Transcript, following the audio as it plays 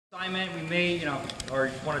assignment we may, or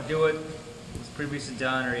you want to do it, it's previously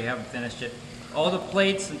done or you haven't finished it. All the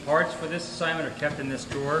plates and parts for this assignment are kept in this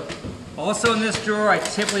drawer. Also in this drawer, I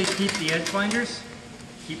typically keep the edge finders.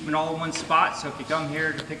 Keep them all in one spot, so if you come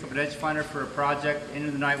here to pick up an edge finder for a project, end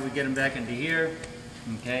of the night we get them back into here.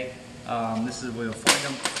 Okay, this is where you'll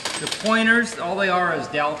find them. The pointers, all they are is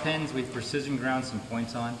dowel pins. We've precision ground some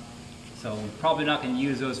points on. So we're probably not going to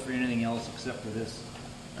use those for anything else except for this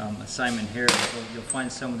assignment here. You'll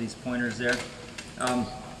find some of these pointers there.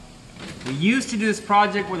 We used to do this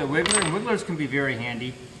project with a wiggler, and wigglers can be very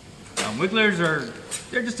handy. Wigglers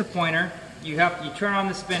they're just a pointer. You turn on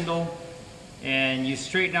the spindle and you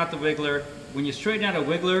straighten out the wiggler. When you straighten out a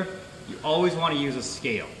wiggler, you always want to use a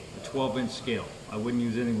scale, a 12-inch scale. I wouldn't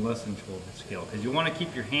use anything less than 12-inch scale because you want to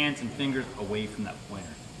keep your hands and fingers away from that pointer.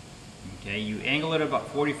 Okay, you angle it about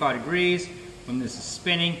 45 degrees when this is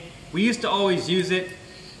spinning. We used to always use it.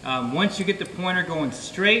 Once you get the pointer going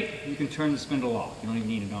straight, you can turn the spindle off. You don't even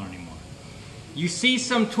need it on anymore. You see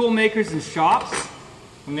some tool makers in shops,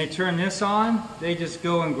 when they turn this on, they just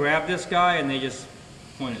go and grab this guy and they just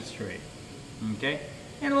point it straight. Okay?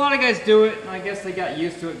 And a lot of guys do it, and I guess they got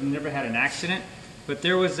used to it and never had an accident. But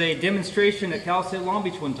there was a demonstration at Cal State Long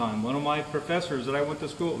Beach one time. One of my professors that I went to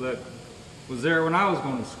school that was there when I was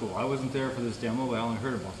going to school. I wasn't there for this demo, but I only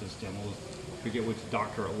heard about this demo. I forget which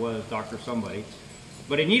doctor it was, doctor somebody.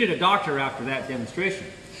 But he needed a doctor after that demonstration,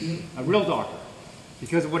 a real doctor.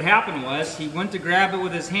 Because what happened was, he went to grab it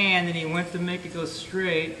with his hand and he went to make it go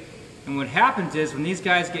straight. And what happens is, when these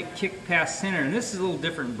guys get kicked past center, and this is a little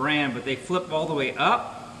different brand, but they flip all the way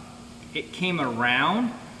up, it came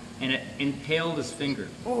around and it impaled his finger.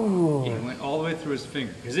 Ooh. It went all the way through his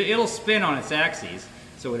finger. Because it'll spin on its axes.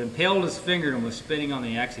 So it impaled his finger and was spinning on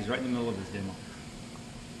the axes right in the middle of his demo.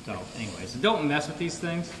 So anyway, so don't mess with these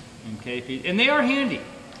things. Okay, and they are handy.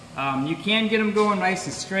 You can get them going nice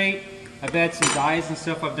and straight. I've had some dies and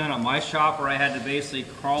stuff I've done at my shop where I had to basically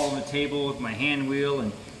crawl on the table with my hand wheel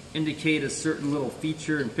and indicate a certain little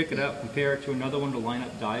feature and pick it up, compare it to another one to line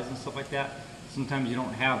up dies and stuff like that. Sometimes you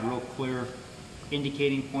don't have real clear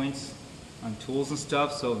indicating points on tools and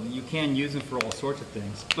stuff, so you can use them for all sorts of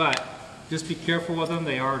things. But just be careful with them.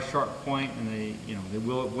 They are a sharp point, and they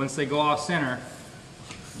will, once they go off center,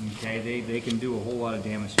 okay, they can do a whole lot of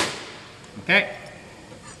damage. Okay.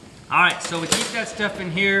 All right, so we keep that stuff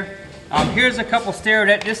in here. Here's a couple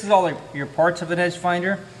this is all your parts of an edge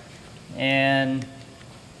finder. And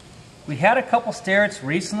we had a couple sterrets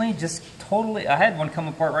recently, just totally, I had one come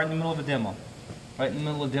apart right in the middle of a demo. Right in the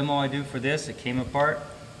middle of the demo I do for this, it came apart.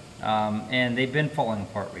 And they've been falling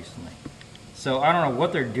apart recently. So I don't know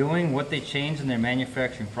what they're doing, what they changed in their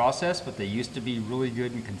manufacturing process, but they used to be really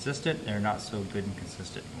good and consistent. They're not so good and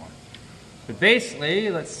consistent anymore. But basically,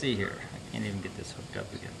 let's see here. I can't even get this hooked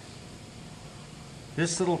up again.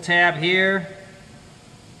 This little tab here,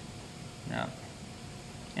 no.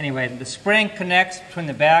 Anyway, the spring connects between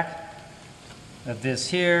the back of this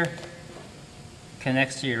here,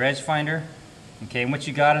 connects to your edge finder. Okay, and what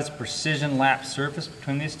you got is a precision lap surface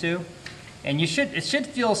between these two. And it should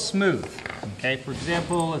feel smooth. Okay, for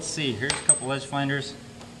example, let's see, here's a couple edge finders.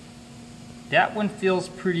 That one feels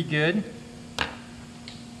pretty good. Try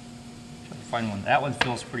to find one. That one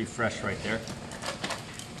feels pretty fresh right there.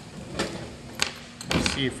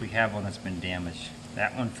 Let's see if we have one that's been damaged.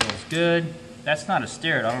 That one feels good. That's not a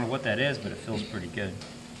sterret. I don't know what that is, but it feels pretty good.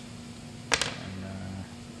 And,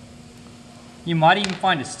 you might even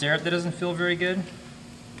find a sterret that doesn't feel very good.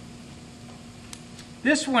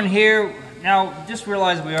 This one here, now just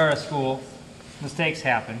realize we are at school. Mistakes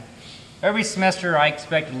happen. Every semester I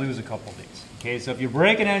expect to lose a couple of these. Okay, so if you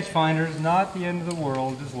break an edge finder, it's not the end of the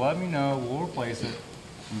world. Just let me know, we'll replace it.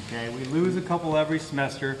 Okay, we lose a couple every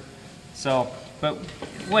semester. So, but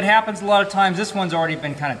what happens a lot of times, this one's already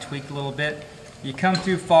been kind of tweaked a little bit. You come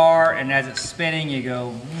too far, and as it's spinning, you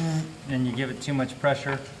go, and you give it too much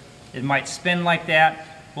pressure. It might spin like that.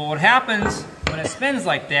 Well, what happens when it spins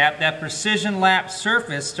like that, that precision lap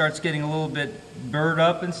surface starts getting a little bit burred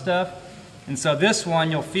up and stuff. And so this one,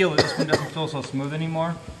 you'll feel it. This one doesn't feel so smooth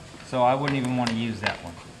anymore. So I wouldn't even want to use that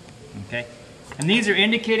one. Okay? And these are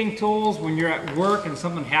indicating tools. When you're at work and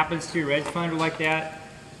something happens to your edge finder like that,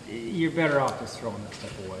 you're better off just throwing that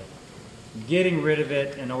stuff away. Getting rid of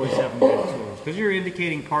it and always having good tools. Because you're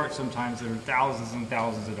indicating parts sometimes that are thousands and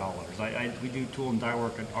thousands of dollars. We do tool and die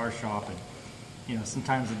work at our shop, and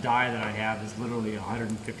sometimes the die that I have is literally a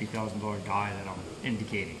 $150,000 die that I'm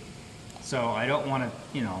indicating. So I don't want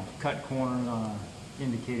to, cut corners on an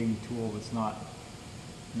indicating tool that's not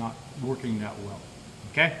working that well.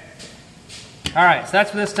 Okay? All right, so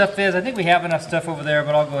that's what this stuff is. I think we have enough stuff over there,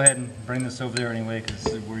 but I'll go ahead and bring this over there anyway because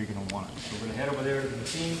this is where you're going to want it. So we're going to head over there to the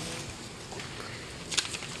machine.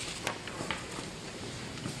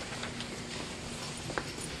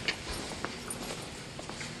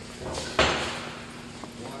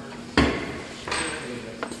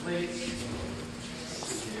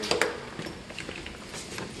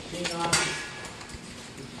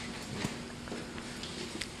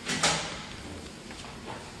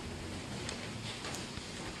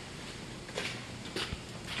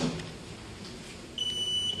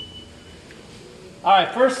 All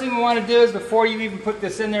right, first thing we want to do is before you even put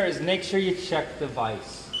this in there is make sure you check the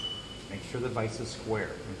vise. Make sure the vise is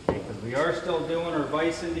square, okay? Because we are still doing our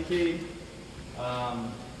vise indicating. I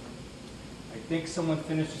think someone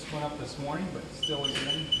finished this one up this morning, but still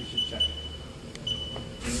again, we should check it.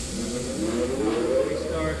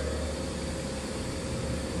 Restart.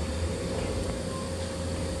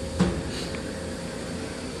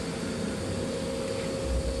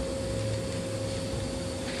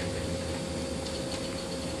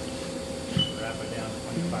 Wrap it down to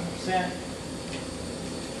 25%.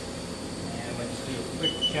 And we'll just do a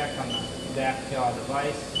quick check on the back jaw of the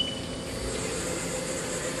vise.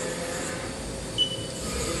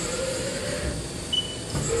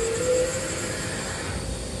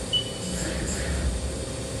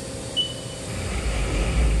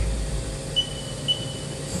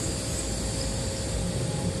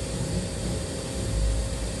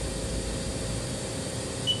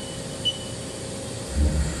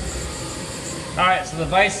 Alright, so the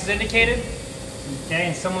vise is indicated, okay,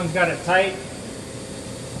 and someone's got it tight.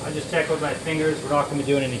 I'll just check with my fingers. We're not going to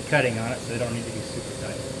be doing any cutting on it, so they don't need to be super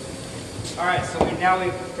tight. Alright, so now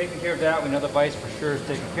we've taken care of that. We know the vise for sure is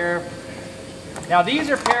taken care of. Now these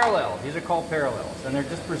are parallel. These are called parallels, and they're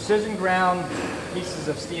just precision ground pieces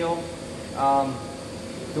of steel.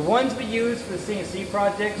 The ones we use for the CNC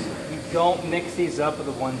projects, we don't mix these up with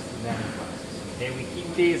the ones for the manual classes. Okay, we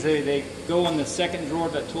keep these, they go in the second drawer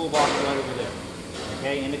of that toolbox right over there.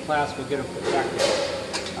 Okay, into class we'll get them put back there.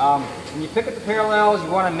 When you pick up the parallels, you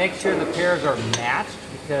want to make sure the pairs are matched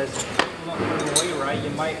because if you don't put them away right, you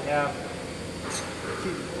might have.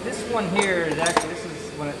 See, this one here is actually, this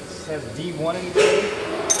is when it says D1 in the code,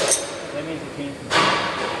 that means it came from here.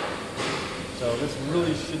 So this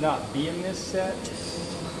really should not be in this set.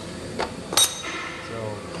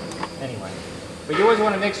 So anyway, but you always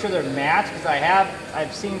want to make sure they're matched because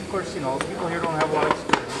I've seen, of course, you know, people here don't have a lot of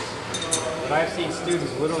experience. But I've seen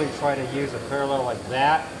students literally try to use a parallel like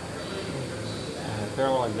that, and a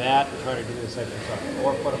parallel like that, to try to do this exercise,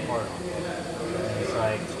 or put a part on. And it's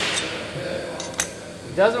like,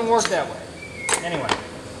 it doesn't work that way. Anyway.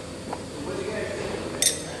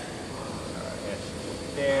 Alright,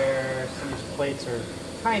 there, some of these plates are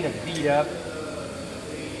kind of beat up.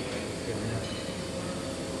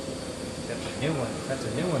 That's a new one. That's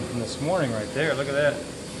a new one from this morning right there. Look at that.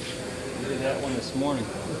 We did that one this morning.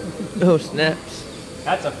 Oh, snaps.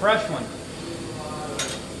 That's a fresh one.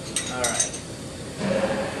 All right.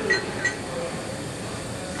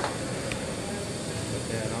 Put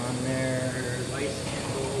that on there. Light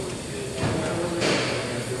handle.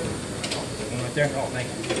 One right there. Oh, thank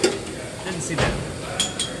you. Didn't see that.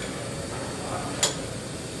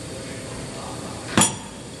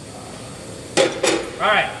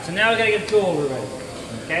 All right. So now we got to get a tool holder ready.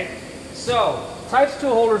 Okay. So. Types of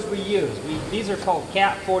tool holders we use. These are called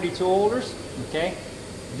Cat 40 tool holders. Okay.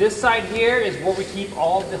 This side here is where we keep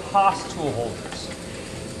all the Haas tool holders.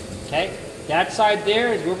 Okay. That side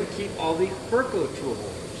there is where we keep all the Herco tool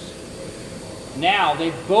holders. Now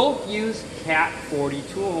they both use Cat 40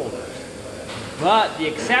 tool holders, but the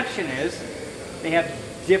exception is they have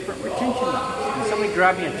different retention knobs. Can somebody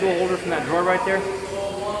grab me a tool holder from that drawer right there?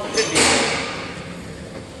 Should be.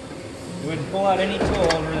 You wouldn't pull out any tool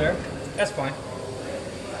holder there. That's fine.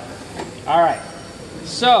 Alright,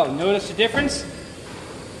 so notice the difference?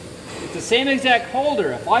 It's the same exact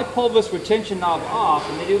holder. If I pull this retention knob off,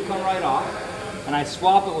 and they do come right off, and I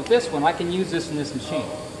swap it with this one, I can use this in this machine.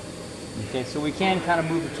 Okay, so we can kind of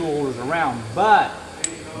move the tool holders around, but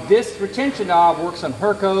this retention knob works on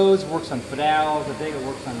Hercos, works on Fidels, I think it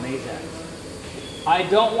works on Mazaks. I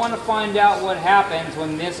don't want to find out what happens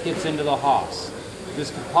when this gets into the Haas.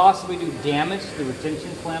 This could possibly do damage to the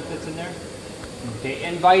retention clamp that's in there. Okay,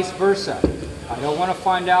 and vice versa. I don't want to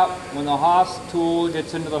find out when the Haas tool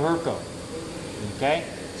gets into the Herco. Okay,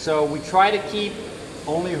 so we try to keep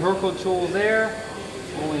only Herco tools there,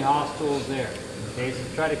 only Haas tools there. Okay, so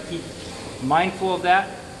try to keep mindful of that.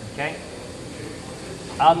 Okay.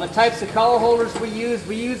 The types of collar holders we use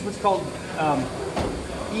what's called ER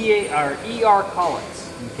collets.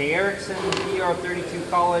 Okay, Ericsson ER32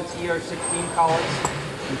 collets, ER16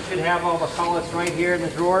 collets. You should have all the collets right here in the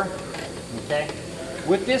drawer. Okay,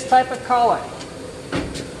 with this type of collet,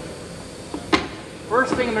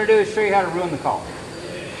 first thing I'm going to do is show you how to ruin the collet.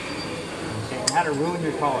 Okay, and how to ruin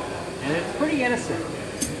your collet. And it's pretty innocent.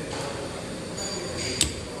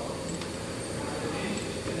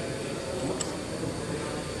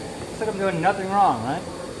 Looks like I'm doing nothing wrong, right?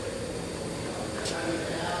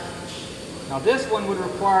 Now this one would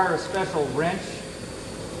require a special wrench.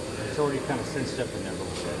 It's already kind of cinched up in there a little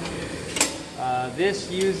bit. This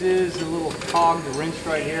uses a little cog, the wrench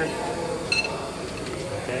right here.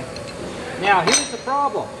 Okay. Now here's the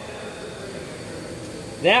problem.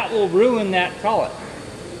 That will ruin that collet.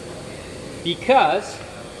 Because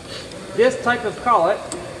this type of collet,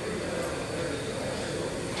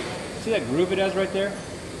 see that groove it has right there?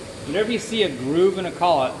 Whenever you see a groove in a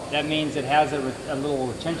collet, that means it has a little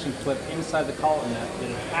retention clip inside the collet nut that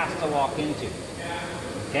it has to lock into.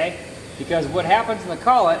 Okay? Because what happens in the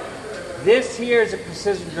collet, this here is a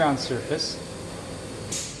precision ground surface.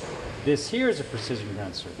 This here is a precision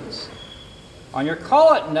ground surface. On your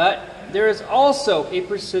collet nut, there is also a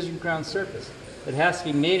precision ground surface that has to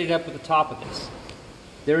be mated up with the top of this.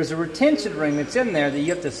 There is a retention ring that's in there that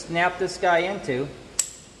you have to snap this guy into.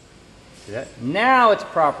 See that? Now it's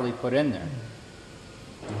properly put in there.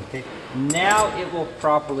 Okay. Now it will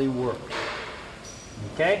properly work.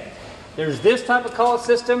 Okay. There's this type of collet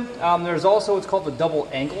system. There's also what's called the double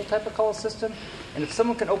angle type of collet system. And if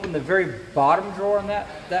someone can open the very bottom drawer in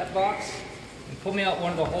that box and pull me out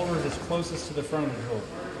one of the holders that's closest to the front of the drawer.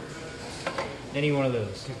 Any one of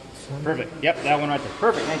those. Perfect. Yep, that one right there.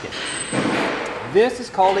 Perfect. Thank you. This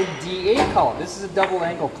is called a DA collet. This is a double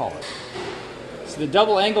angle collet. So the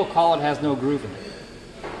double angle collet has no groove in it.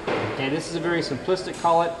 Okay, this is a very simplistic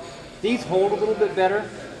collet. These hold a little bit better.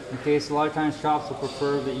 Okay, so a lot of times shops will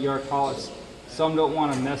prefer the ER collets. Some don't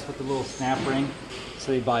want to mess with the little snap ring,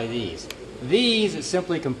 so they buy these. These, it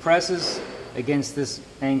simply compresses against this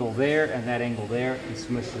angle there and that angle there and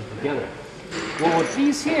smushes it together. Well, with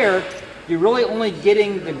these here, you're really only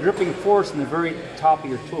getting the gripping force in the very top of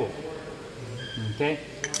your tool. Okay,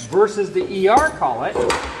 versus the ER collet,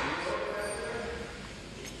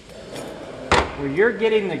 where you're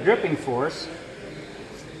getting the gripping force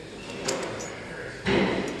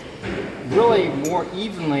really more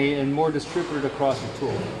evenly and more distributed across the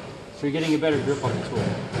tool. So you're getting a better grip on the tool.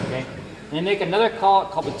 Okay? And they make another collet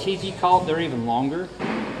called the TG collet. They're even longer,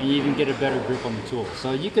 and you even get a better grip on the tool.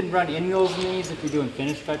 So you can run end mills in these if you're doing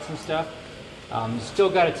finish cuts and stuff. You still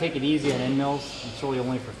got to take it easy on end mills. It's really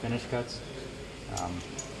only for finish cuts.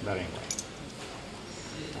 But anyway,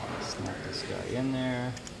 snap this guy in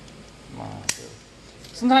there. Come on,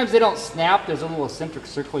 sometimes they don't snap. There's a little eccentric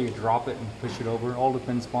circle. You drop it and push it over. It all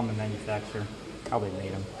depends upon the manufacturer, how they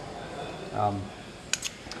made them.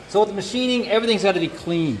 So with the machining, everything's got to be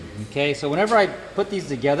clean. Okay, so whenever I put these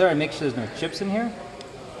together, I make sure there's no chips in here.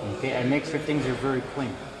 Okay, I make sure things are very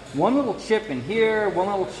clean. One little chip in here, one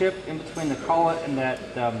little chip in between the collet and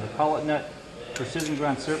that the collet nut precision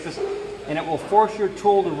ground surface, and it will force your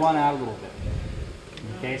tool to run out a little bit.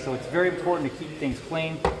 Okay, so it's very important to keep things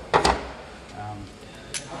clean.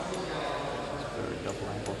 Double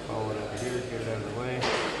angle collet over here, get it out of the way.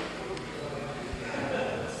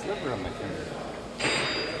 Slipper on my finger.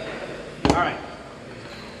 Alright,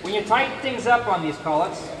 when you tighten things up on these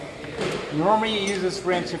collets, normally you use this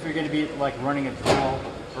wrench if you're going to be like running a drill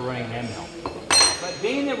or running an end mill. But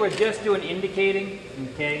being that we're just doing indicating,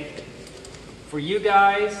 okay, for you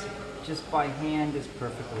guys, just by hand is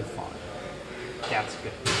perfectly fine. That's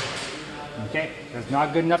good. Okay, that's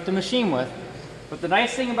not good enough to machine with. But the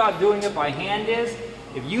nice thing about doing it by hand is,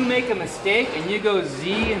 if you make a mistake and you go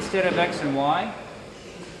Z instead of X and Y,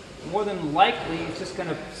 more than likely it's just going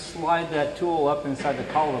to slide that tool up inside the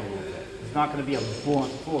collet a little bit. It's not going to be a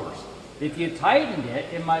blunt force. If you tightened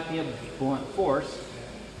it, it might be a blunt force.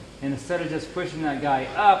 And instead of just pushing that guy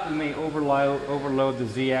up, we may overload the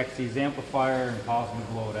Z-axis amplifier and possibly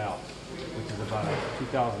blow it out, which is about a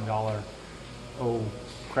 $2,000 oh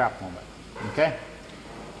crap moment. Okay?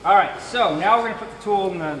 Alright, so now we're going to put the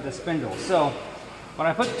tool in the spindle. So when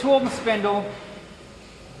I put the tool in the spindle,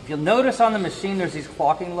 if you'll notice on the machine there's these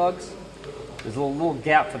clocking lugs. There's a little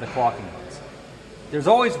gap for the clocking lugs. There's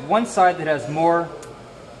always one side that has more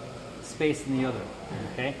space than the other.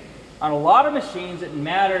 Okay? On a lot of machines it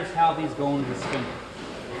matters how these go into the spindle.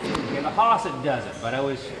 Okay, the Haas it doesn't, but I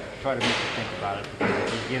always try to make you think about it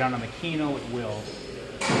because if you get on a Makino it will.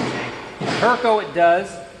 Okay? The Herco it does,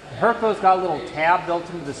 Herco's got a little tab built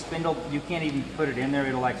into the spindle. You can't even put it in there.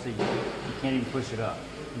 It'll actually, you can't even push it up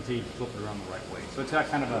until you flip it around the right way. So it's got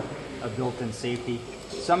kind of a built-in safety.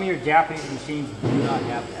 Some of your Japanese machines do not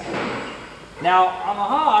have that. Now on the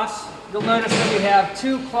Haas, you'll notice that we have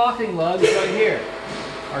two clocking lugs right here.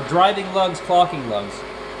 Our driving lugs, clocking lugs.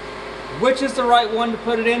 Which is the right one to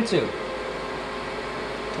put it into?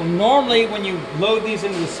 Well, normally when you load these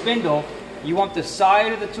into the spindle, you want the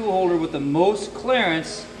side of the tool holder with the most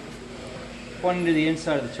clearance pointing to the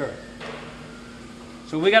inside of the turret.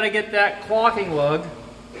 So we got to get that clocking lug,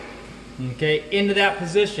 okay, into that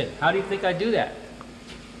position. How do you think I do that?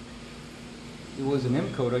 It was an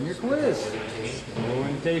M code on your quiz.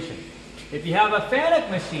 Orientation. If you have a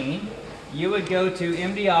FANUC machine, you would go to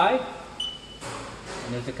MDI,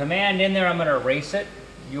 and there's a command in there. I'm going to erase it.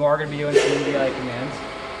 You are going to be doing some MDI commands.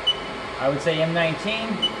 I would say M19.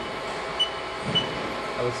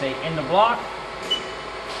 I would say in the block.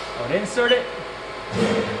 I would insert it.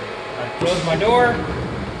 I'd close my door.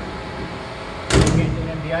 Again, do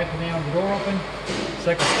an MDI command with the door open.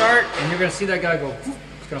 Second start, and you're going to see that guy go, poof,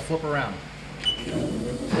 it's going to flip around.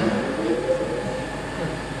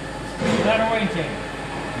 That orientation.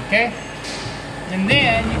 Okay? And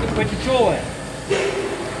then you can put your tool in.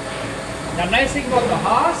 Now, the nice thing about the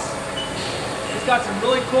Haas, it's got some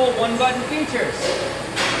really cool one-button features.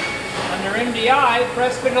 Under MDI,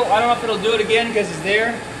 press spindle, I don't know if it'll do it again because it's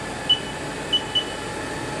there.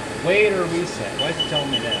 Wait or reset. Why is it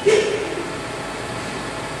telling me that? It's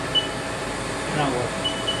not working.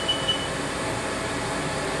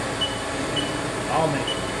 I'll make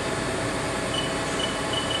it.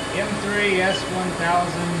 M3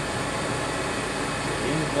 S1000.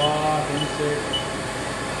 In block, insert.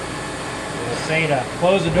 It'll say to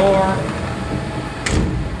close the door.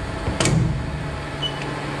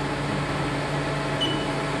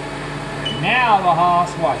 Now the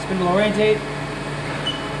Haas, watch, spindle orientate.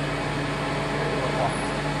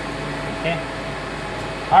 Okay.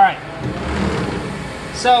 All right.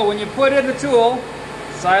 So when you put in the tool,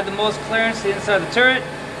 side the most clearance to the inside of the turret.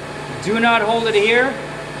 Do not hold it here.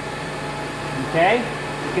 Okay?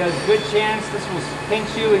 Because good chance this will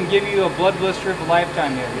pinch you and give you a blood blister for a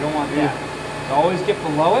lifetime here. You don't want that. So always get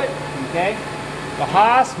below it. Okay? The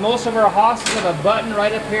Haas, most of our Haas's have a button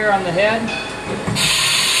right up here on the head.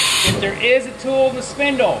 If there is a tool in the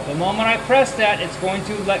spindle, the moment I press that, it's going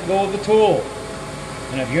to let go of the tool.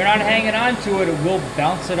 And if you're not hanging on to it, it will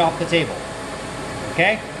bounce it off the table.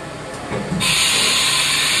 Okay?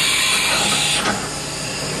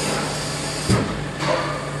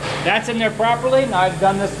 That's in there properly. Now I've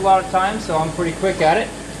done this a lot of times, so I'm pretty quick at it.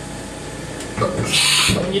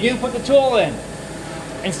 When you do put the tool in,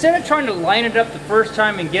 instead of trying to line it up the first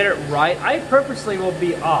time and get it right, I purposely will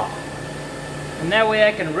be off. And that way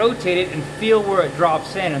I can rotate it and feel where it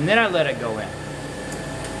drops in, and then I let it go in.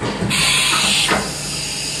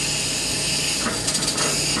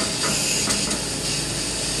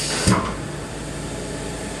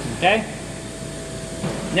 Okay?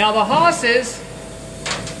 Now the Haas's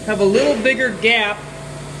have a little bigger gap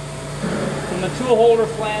from the tool holder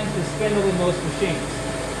flange to spindle in most machines.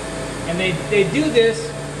 And they do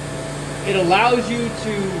this, it allows you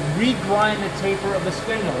to regrind the taper of the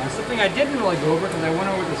spindle. That's something I didn't really go over because I went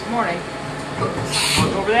over this morning.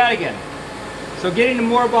 I'll go over that again. So getting to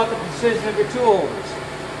more about the precision of your tool holders.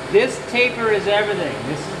 This taper is everything.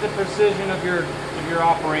 This is the precision of your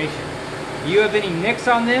operation. You have any nicks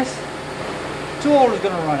on this, tool holder is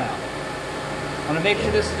going to run out. I want to make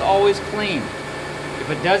sure this is always clean. If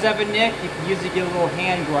it does have a nick, you can usually get a little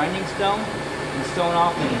hand grinding stone and stone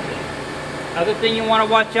off anything. Other thing you want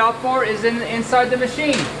to watch out for is inside the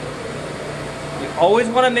machine. You always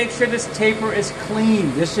want to make sure this taper is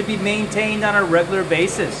clean. This should be maintained on a regular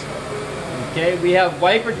basis. Okay, we have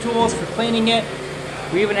wiper tools for cleaning it.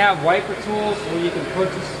 We even have wiper tools where you can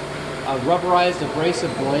purchase rubberized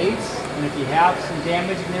abrasive blades. And if you have some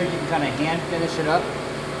damage in there, you can kind of hand finish it up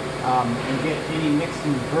and get any nicks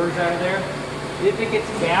and burrs out of there. If it gets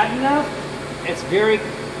bad enough, if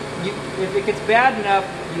it gets bad enough,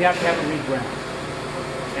 you have to have it reground.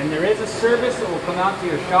 And there is a service that will come out to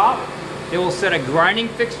your shop. They will set a grinding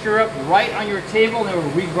fixture up right on your table and they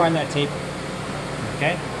will regrind that taper.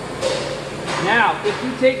 Okay? Now, if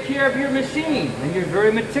you take care of your machine and you're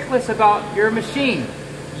very meticulous about your machine,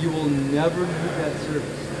 you will never need that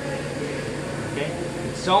service. Okay?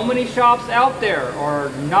 So many shops out there are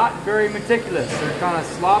not very meticulous. They're kind of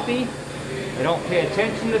sloppy. They don't pay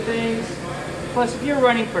attention to things. Plus, if you're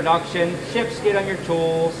running production, chips get on your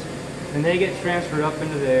tools, and they get transferred up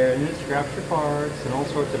into there, and it scraps your parts, and all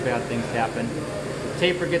sorts of bad things happen. The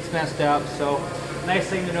taper gets messed up, so nice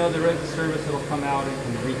thing to know there is a service that'll come out and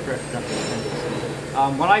can refresh it.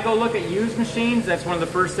 When I go look at used machines, that's one of the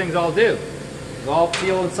first things I'll do. I'll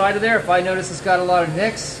feel inside of there. If I notice it's got a lot of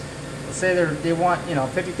nicks, let's say they want, you know,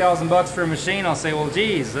 50,000 bucks for a machine, I'll say, well,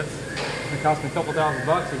 geez, that's gonna cost me a couple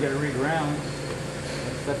 $1,000 to get it reground.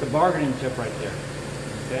 That's a bargaining chip right there.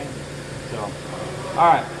 Okay, so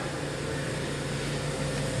all right.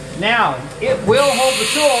 Now it will hold the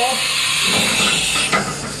tool.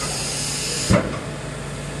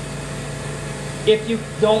 If you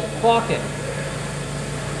don't clock it.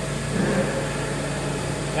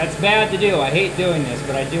 That's bad to do. I hate doing this,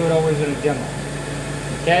 but I do it always in a demo.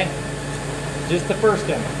 Okay? Just the first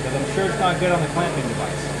demo, because I'm sure it's not good on the clamping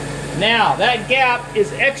device. Now, that gap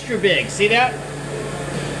is extra big. See that?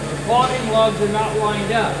 The clogging lugs are not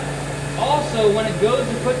lined up. Also, when it goes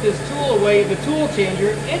to put this tool away, the tool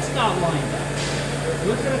changer, it's not lined up.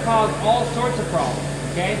 So it's going to cause all sorts of problems.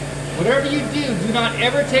 Okay? Whatever you do not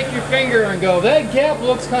ever take your finger and go, that gap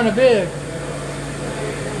looks kind of big.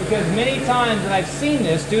 Because many times, and I've seen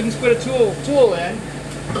this, students put a tool in,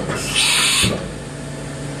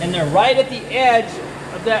 and they're right at the edge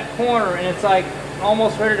of that corner, and it's like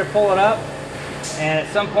almost ready to pull it up. And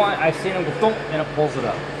at some point, I've seen them go thump, and it pulls it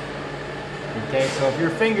up. Okay, so if your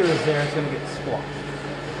finger is there, it's going to get squashed.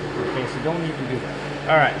 Okay, so don't even do that.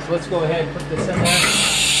 All right, so let's go ahead and put this in there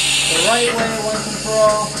the right way, once and for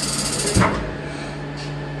all.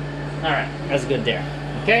 All right, that's good there.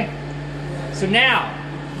 Okay, so now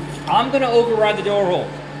I'm going to override the door hold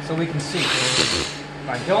so we can see. If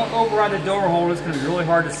I don't override the door hold, it's going to be really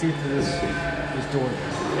hard to see through this door.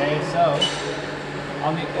 Okay, so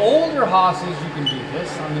on the older Hosses you can do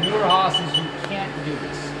this. On the newer Hosses you can't do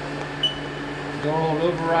this. Door hold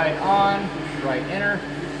override on, right enter.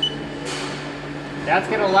 That's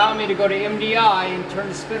going to allow me to go to MDI and turn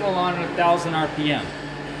the spindle on at 1,000 RPM.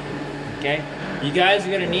 Okay, you guys are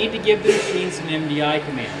going to need to give the machine some MDI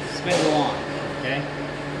commands. Spindle on. Okay.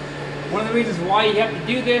 One of the reasons why you have to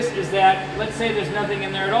do this is that, let's say there's nothing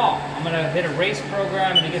in there at all. I'm going to hit a race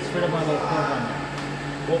program and it gets rid of my little program there.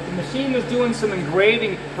 Well, if the machine was doing some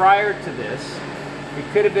engraving prior to this, it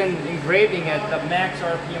could have been engraving at the max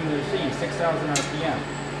RPM of the machine, 6,000 RPM.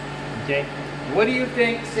 Okay? What do you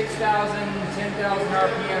think 6,000, 10,000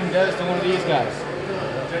 RPM does to one of these guys?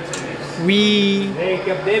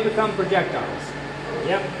 They become projectiles.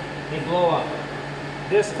 Yep, they blow up.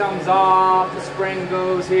 This comes off, the spring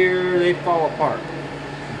goes here, they fall apart.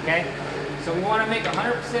 Okay? So we want to make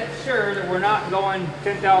 100% sure that we're not going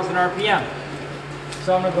 10,000 RPM.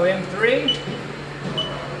 So I'm going to go M3,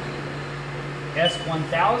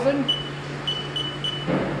 S1000,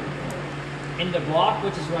 into block,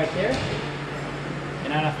 which is right there.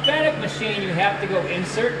 And on a FedEx machine, you have to go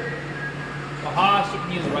insert. A Haas, you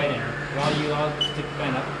can use right enter. I'll stick the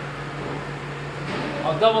pen up.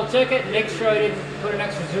 I'll double check it, make sure I didn't put an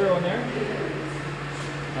extra 0 in there.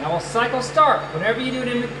 And I will cycle start. Whenever you do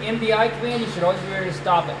an MDI command, you should always be ready to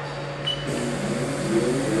stop it.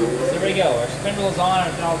 So there we go. Our spindle is on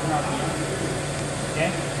at 1,000 RPM.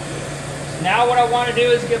 Okay? So now what I want to do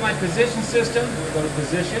is get my position system. Go to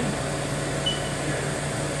position.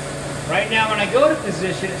 Right now when I go to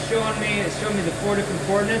position, it's showing me the 4 different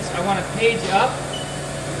coordinates. I want to page up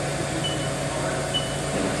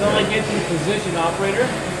until I get to the position operator.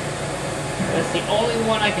 That's the only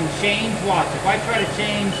one I can change. Watch, if I try to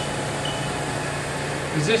change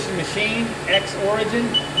position machine, X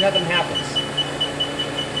origin, nothing happens.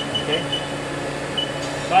 Okay?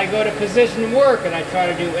 If I go to position work and I try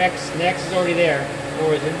to do X, and the X is already there,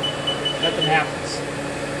 origin, nothing happens.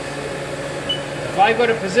 If I go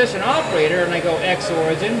to position operator and I go X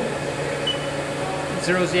origin, it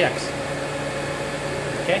zeroes the X.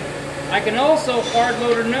 Okay? I can also hard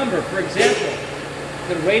load a number. For example,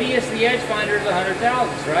 the radius of the edge finder is 100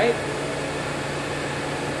 thousandths, right?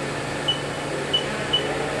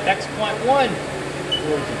 X.1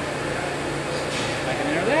 origin. I can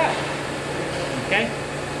enter that. Okay?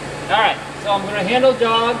 Alright, so I'm going to handle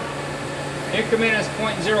job. Increment is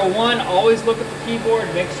 0.01. Always look at the keyboard,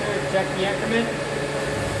 make sure to check the increment.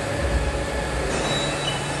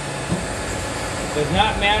 Does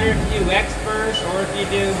not matter if you do X first or if you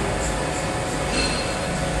do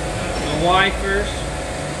the Y first.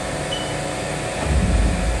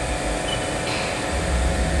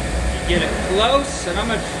 You get it close, and I'm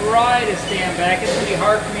going to try to stand back. It's going to be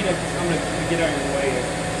hard for me to, I'm going to get on your way here.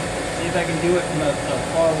 See if I can do it from a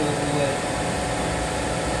far away.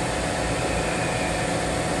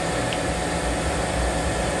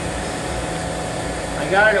 I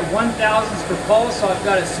got it at 1,000ths per pulse, so I've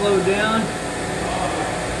got it slowed down.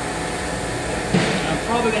 I'm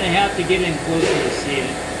probably going to have to get in closer to see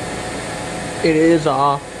it. It is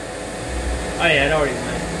off. Oh yeah, it already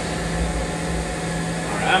went.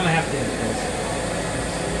 Alright, I'm gonna have to hit this.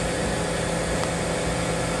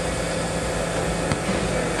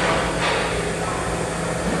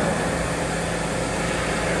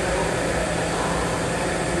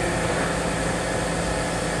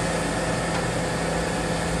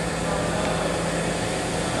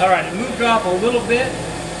 Alright, it moved off a little bit.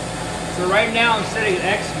 So right now I'm setting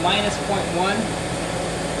X minus 0.1.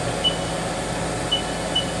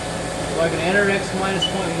 So I can enter X minus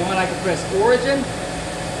 0.1. I can press origin.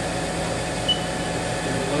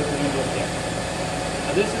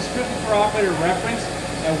 Now this is strictly for operator reference.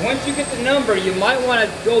 Now once you get the number, you might want to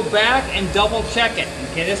go back and double check it.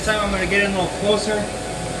 Okay, this time I'm going to get in a little closer.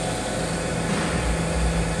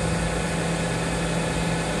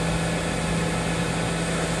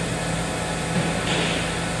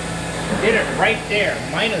 Did it right there,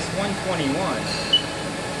 minus 121.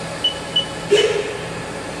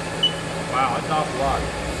 Wow, that's off a lot.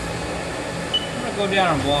 I'm gonna go down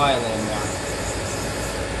on Y a little more.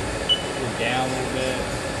 Go down a little bit.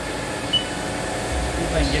 See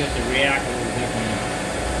if I can get it to react a little differently.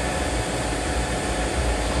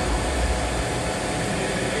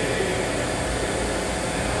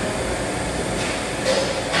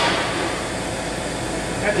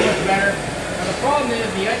 That's much better. Now the problem is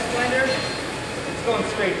the X blender, it's going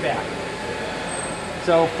straight back.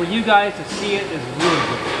 So for you guys to see it is really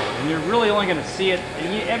difficult. And you're really only going to see it,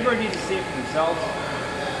 and everybody needs to see it for themselves.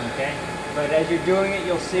 Okay? But as you're doing it,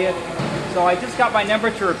 you'll see it. So I just got my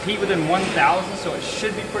number to repeat within 1,000, so it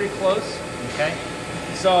should be pretty close. Okay?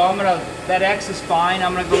 So I'm going to, that X is fine.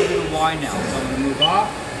 I'm going to go to the Y now. So I'm going to move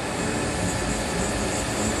off.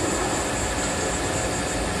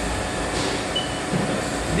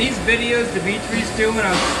 These videos Demetrius doing,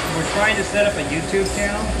 we're trying to set up a YouTube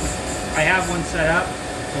channel. I have one set up.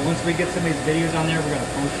 So once we get some of these videos on there, we're going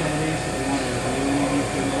to post some of these. If we want to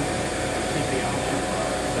review these, should be on there.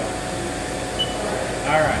 So,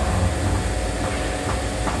 all right.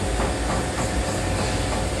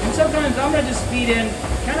 And sometimes I'm going to just speed in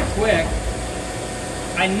kind of quick.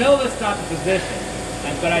 I know that's not the position,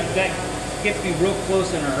 but that gets me real close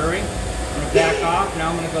in a hurry. I'm going to back off. Now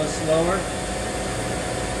I'm going to go slower.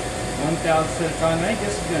 1,000 at a time. I think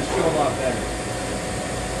this is going to show a lot better.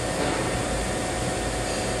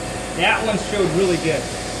 That one showed really good.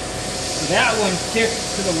 So that one kicked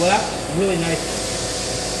to the left really nicely.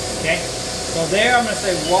 Okay? So there I'm going to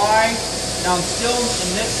say Y. Now I'm still, in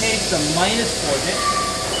this case, the minus coordinate.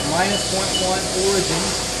 Minus 0.1 origin.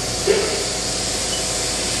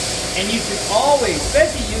 And you should always,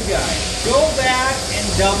 especially you guys, go back and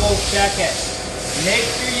double check it. Make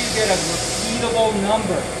sure you get a repeatable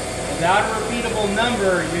number. Without a repeatable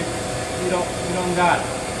number, you don't got it.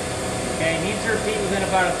 Okay, it needs to repeat within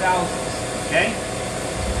about 1,000. Okay,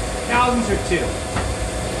 thousands are 2.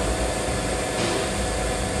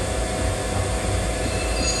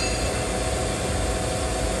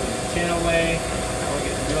 Chin away. Now we're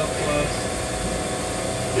getting real close.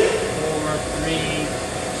 4, 3,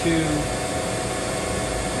 2,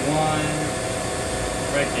 1.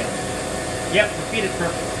 Right there. Yep, repeat it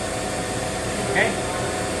perfectly. Okay.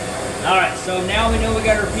 All right, so now we know we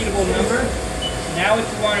got a repeatable number. Now what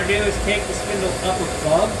you want to do is take the spindle up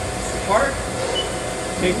above the part,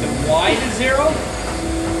 take the Y to 0,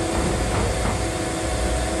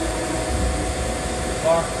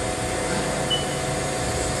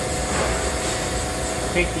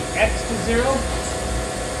 take the X to 0.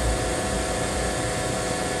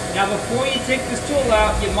 Now before you take this tool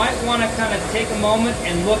out, you might want to kind of take a moment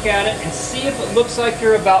and look at it and see if it looks like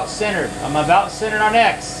you're about centered. I'm about centered on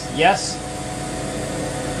X. Yes?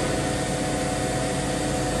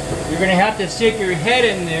 You're going to have to stick your head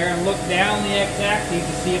in there and look down the X-axis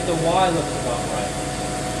to see if the Y looks about right.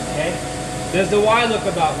 Okay? Does the Y look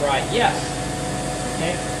about right? Yes.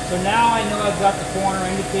 Okay? So now I know I've got the corner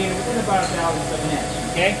indicated within about 1,000th of an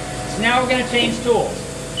inch. Okay? So now we're going to change tools.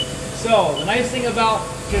 So the nice thing about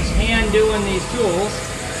just hand doing these tools,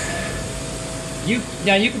 you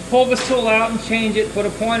can pull this tool out and change it, put a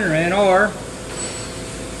pointer in, or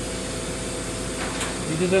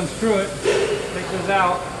you just unscrew it, take this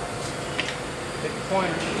out, take the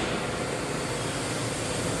pointer.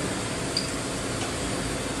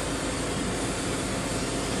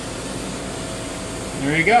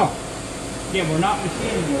 There you go. Again, we're not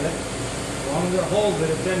machining with it. As long as it holds it,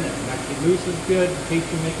 it's in there. It actually loose is good. In case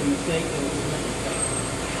you make a mistake, it'll make a mistake.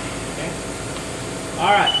 Okay?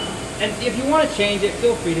 Alright. And if you want to change it,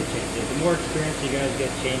 feel free to change it. The more experience you guys get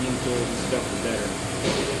changing tools and stuff, the better.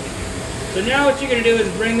 So now what you're going to do is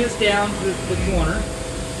bring this down to the corner.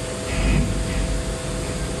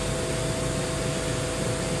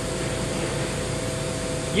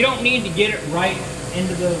 You don't need to get it right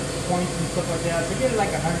into the points and stuff like that. So get it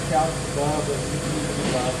like 100 thousandths above or 50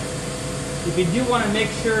 above. If you do want to make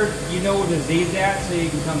sure you know where the Z is at so you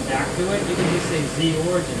can come back to it, you can just say Z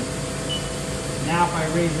origin. Now if I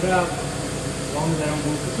raise it up, as long as I don't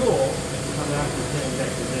move the tool, it'll come back to the same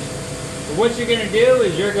exact position. So what you're going to do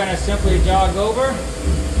is you're going to simply jog over.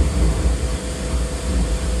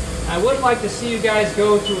 I would like to see you guys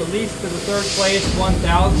go to at least to the third place 1,000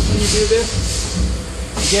 when you do this.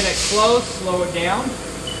 Get it close, slow it down.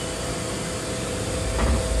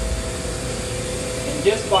 And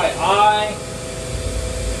just by eye,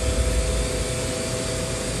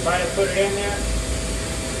 try to put it in there.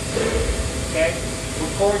 Okay,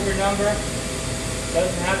 record your number.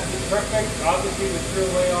 Doesn't have to be perfect. Obviously, we threw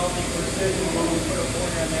away all the precision when we put a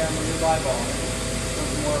pointer in there and we did eyeball it.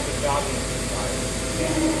 Something more of a jogging exercise.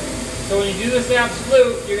 Okay. So when you do this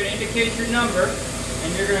absolute, you're going to indicate your number, and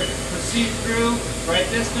you're going to proceed through. Write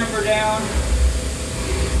this number down.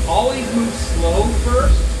 Always move slow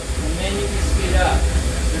first, and then you can speed up.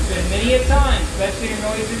 There's been many a time, especially in a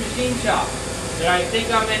noisy machine shop, that I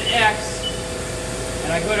think I'm in X,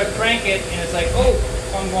 and I go to crank it, and it's like, oh,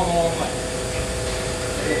 I'm going the wrong way.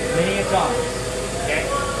 Many a time. Okay?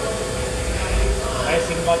 Nice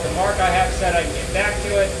thing about the mark I have set, I can get back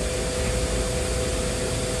to it.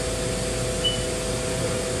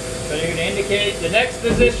 So you're going to indicate the next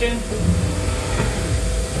position.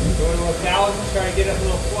 Go to 1,000, try to get it a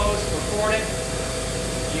little close, record it.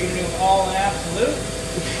 You're going to do them all in absolute.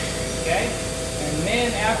 Okay? And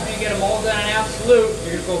then after you get them all done in absolute,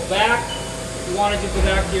 you're going to go back. If you want to just go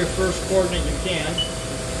back to your first coordinate, you can.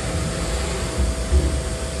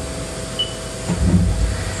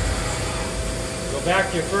 Go back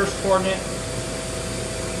to your first coordinate.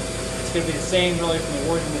 It's going to be the same really from the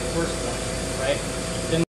origin of the first one, right?